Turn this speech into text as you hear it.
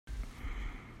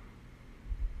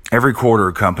Every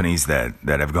quarter, companies that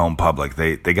have gone public,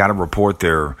 they got to report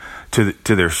to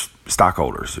their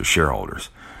stockholders, their shareholders.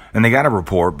 And they got to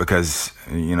report because,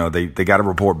 they got to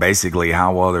report basically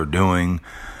how well they're doing,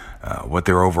 what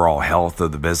their overall health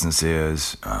of the business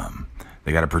is.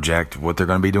 They got to project what they're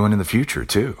going to be doing in the future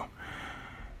too.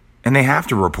 And they have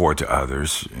to report to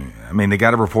others. I mean, they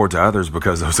got to report to others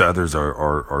because those others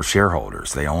are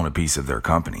shareholders. They own a piece of their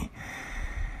company.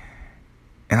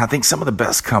 And I think some of the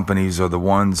best companies are the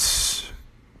ones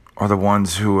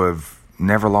who have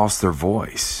never lost their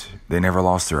voice. They never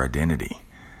lost their identity.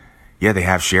 Yeah, they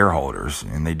have shareholders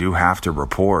and they do have to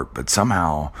report, but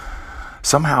somehow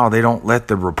they don't let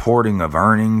the reporting of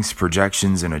earnings,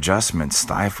 projections, and adjustments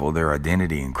stifle their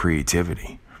identity and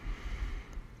creativity.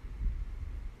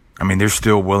 I mean, they're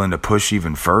still willing to push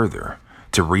even further,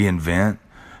 to reinvent,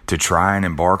 to try and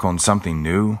embark on something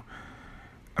new.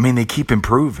 I mean, they keep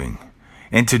improving.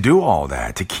 And to do all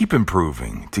that, to keep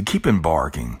improving, to keep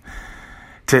embarking,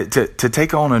 to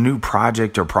take on a new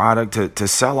project or product, to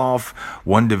sell off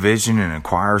one division and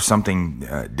acquire something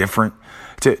different,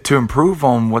 to improve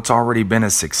on what's already been a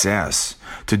success,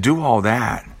 to do all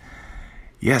that.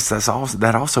 Yes,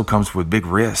 that also comes with big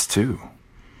risks too.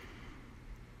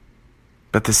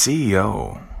 But the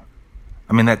CEO,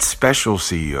 that special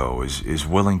CEO is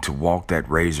willing to walk that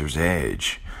razor's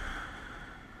edge.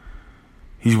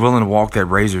 He's willing to walk that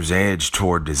razor's edge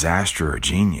toward disaster or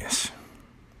genius.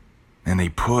 And they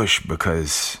push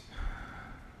because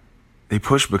they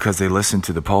listen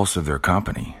to the pulse of their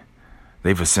company.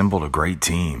 They've assembled a great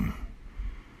team.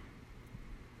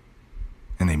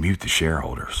 And they mute the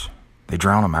shareholders. They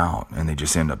drown them out and they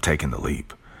just end up taking the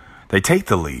leap. They take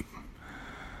the leap,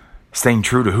 staying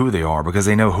true to who they are because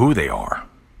they know who they are.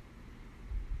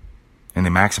 And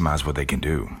they maximize what they can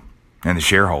do. And the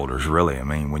shareholders, really,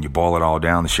 when you boil it all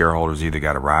down, the shareholders either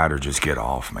got to ride or just get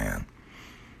off, man.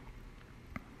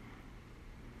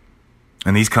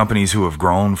 And these companies who have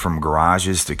grown from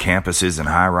garages to campuses and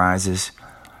high-rises,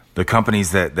 the companies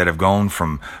that have gone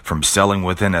from selling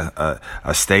within a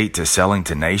state to selling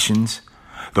to nations,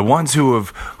 the ones who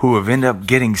have ended up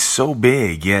getting so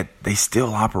big, yet they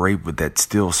still operate with that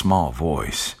still small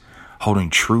voice, holding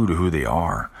true to who they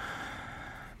are.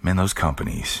 Man, those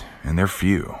companies, and they're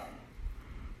few,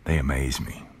 they amaze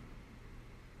me.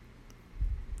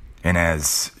 And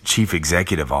as Chief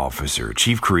Executive Officer,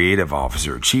 Chief Creative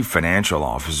Officer, Chief Financial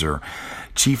Officer,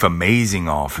 Chief Amazing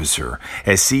Officer,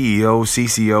 as CEO,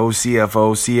 CCO,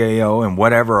 CFO, CAO, and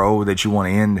whatever O that you want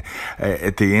to end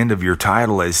at the end of your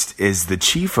title as the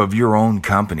chief of your own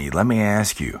company, let me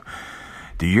ask you,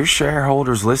 do your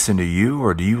shareholders listen to you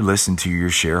or do you listen to your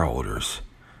shareholders?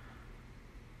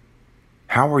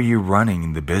 How are you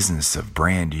running the business of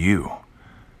brand you?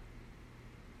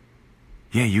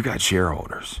 Yeah, you got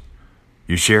shareholders.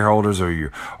 Your shareholders are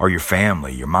your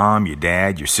family, your mom, your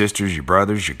dad, your sisters, your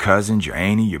brothers, your cousins, your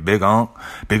auntie, your big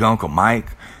Uncle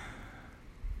Mike.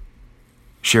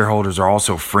 Shareholders are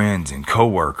also friends and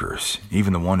coworkers,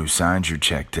 even the one who signs your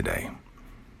check today.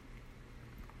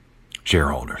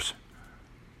 Shareholders.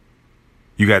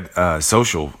 You got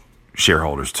social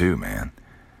shareholders too, man.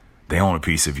 They own a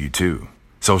piece of you too.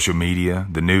 Social media,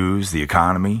 the news, the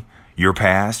economy, your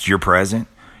past, your present,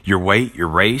 your weight, your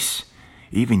race,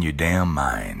 even your damn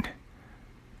mind.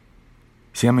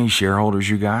 See how many shareholders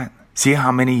you got? See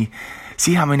how many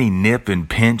nip and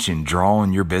pinch and draw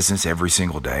in your business every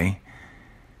single day?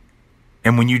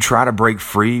 And when you try to break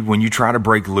free, when you try to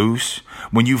break loose,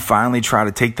 when you finally try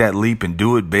to take that leap and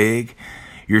do it big,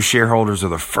 your shareholders are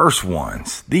the first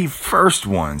ones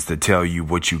to tell you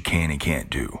what you can and can't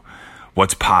do,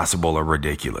 what's possible or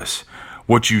ridiculous,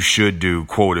 what you should do,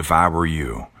 quote, if I were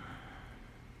you.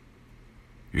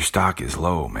 Your stock is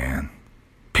low, man.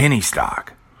 Penny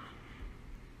stock.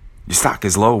 Your stock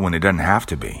is low when it doesn't have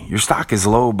to be. Your stock is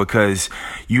low because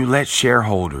you let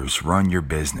shareholders run your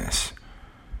business.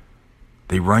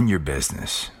 They run your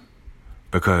business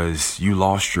because you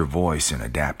lost your voice and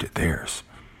adapted theirs.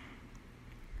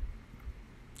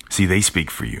 See, they speak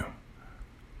for you.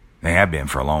 They have been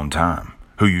for a long time.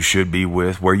 Who you should be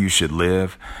with, where you should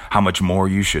live, how much more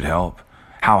you should help,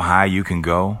 how high you can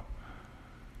go.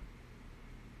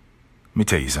 Let me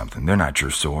tell you something. They're not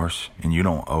your source, and you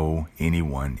don't owe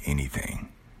anyone anything.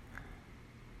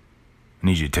 I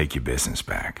need you to take your business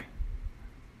back.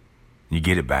 You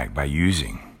get it back by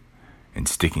using and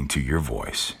sticking to your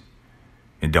voice,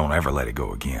 and don't ever let it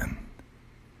go again.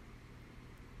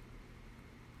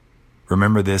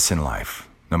 Remember this in life.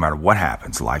 No matter what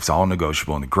happens, life's all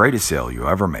negotiable, and the greatest sale you'll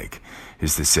ever make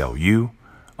is to sell you,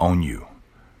 own you,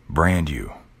 brand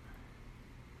you,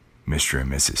 Mr. and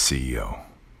Mrs. CEO.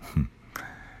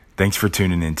 Thanks for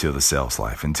tuning into The Sales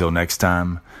Life. Until next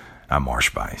time, I'm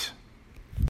Marsh Bice.